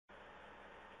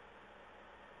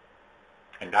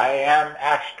And I am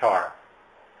Ashtar.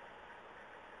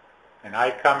 And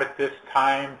I come at this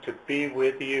time to be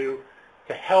with you,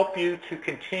 to help you to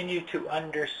continue to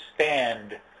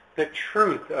understand the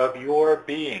truth of your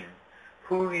being,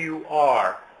 who you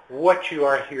are, what you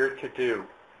are here to do.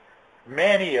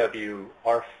 Many of you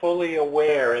are fully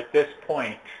aware at this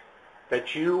point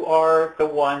that you are the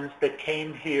ones that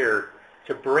came here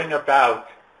to bring about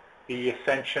the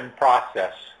ascension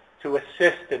process, to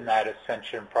assist in that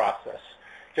ascension process,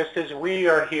 just as we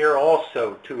are here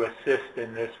also to assist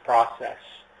in this process.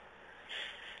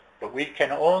 But we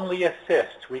can only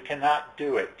assist, we cannot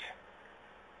do it.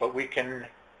 But we can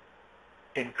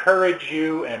encourage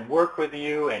you and work with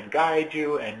you and guide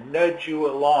you and nudge you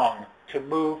along to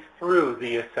move through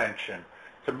the ascension,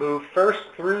 to move first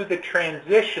through the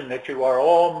transition that you are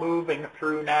all moving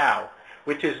through now,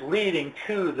 which is leading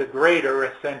to the greater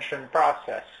ascension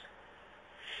process.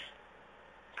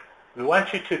 We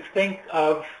want you to think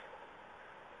of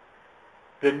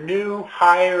the new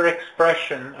higher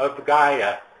expression of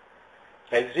Gaia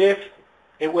as if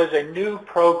it was a new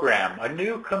program, a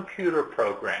new computer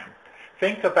program.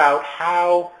 Think about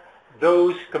how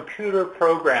those computer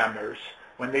programmers,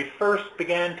 when they first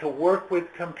began to work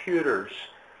with computers,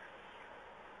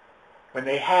 when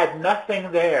they had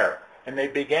nothing there, and they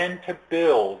began to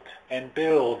build and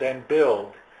build and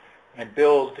build and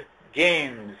build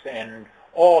games and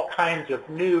all kinds of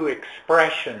new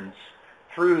expressions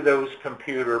through those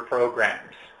computer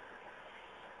programs.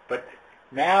 But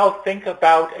now think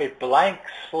about a blank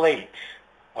slate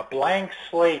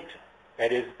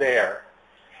that is there.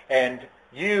 And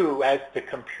you as the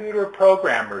computer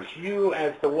programmers, you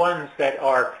as the ones that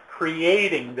are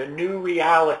creating the new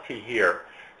reality here,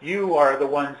 you are the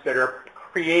ones that are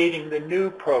creating the new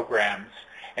programs.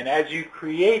 And as you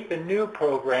create the new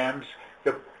programs,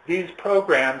 these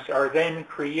programs are then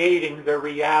creating the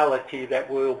reality that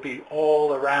will be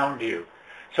all around you.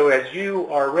 So as you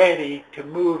are ready to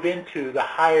move into the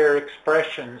higher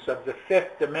expressions of the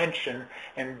fifth dimension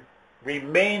and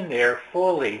remain there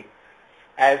fully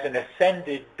as an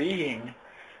ascended being,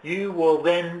 you will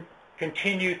then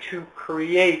continue to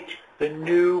create the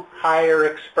new higher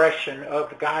expression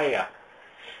of Gaia,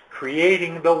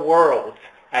 creating the world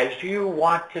as you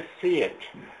want to see it.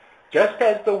 Just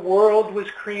as the world was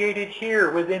created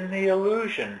here within the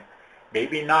illusion,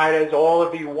 maybe not as all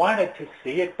of you wanted to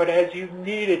see it, but as you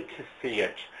needed to see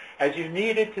it. As you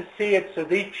needed to see it so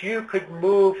that you could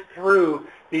move through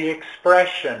the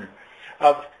expression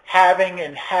of having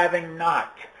and having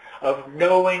not, of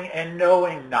knowing and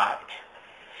knowing not,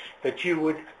 that you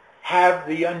would have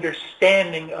the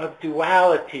understanding of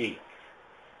duality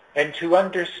and to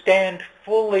understand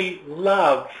fully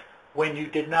love when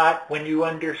you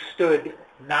understood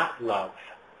not love.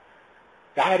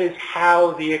 That is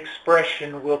how the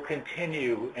expression will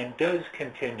continue and does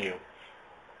continue.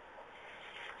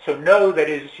 So know that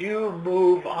as you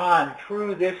move on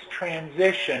through this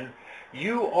transition,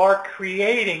 you are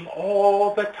creating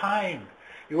all the time.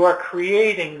 You are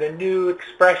creating the new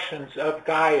expressions of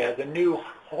Gaia, the new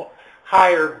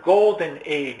higher golden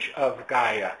age of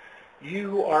Gaia.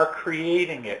 You are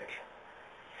creating it.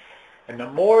 And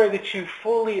the more that you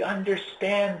fully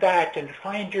understand that and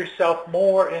find yourself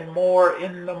more and more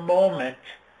in the moment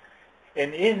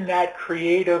and in that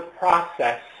creative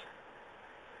process,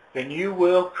 then you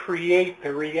will create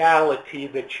the reality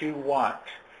that you want.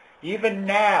 Even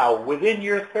now, within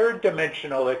your third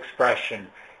dimensional expression,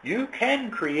 you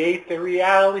can create the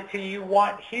reality you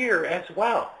want here as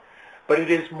well. But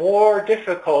it is more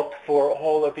difficult for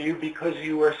all of you because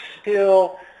you are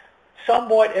still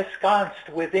somewhat ensconced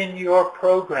within your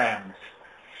programs.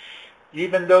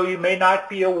 Even though you may not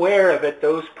be aware of it,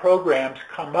 those programs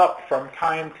come up from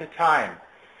time to time.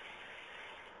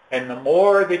 And the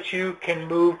more that you can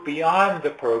move beyond the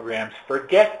programs,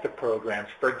 forget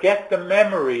the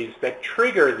memories that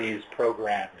trigger these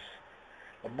programs,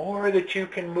 the more that you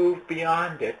can move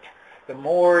beyond it, the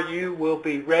more you will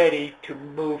be ready to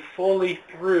move fully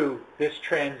through this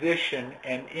transition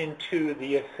and into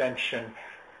the ascension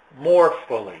more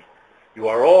fully. You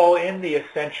are all in the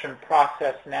ascension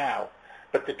process now,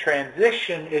 but the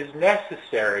transition is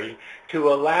necessary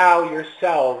to allow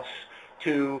yourselves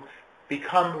to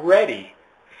become ready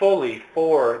fully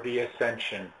for the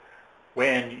ascension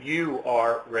when you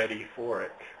are ready for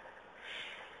it.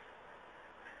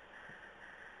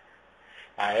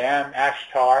 I am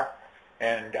Ashtar,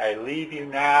 and I leave you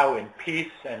now in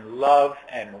peace and love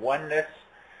and oneness,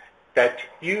 that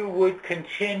you would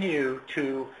continue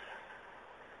to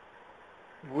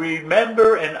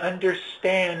remember and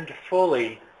understand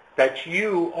fully that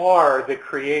you are the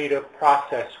creative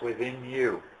process within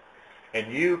you.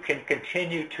 And you can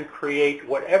continue to create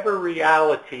whatever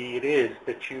reality it is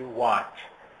that you want.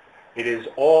 It is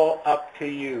all up to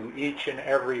you, each and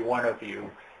every one of you,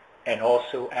 and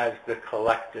also as the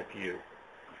collective you.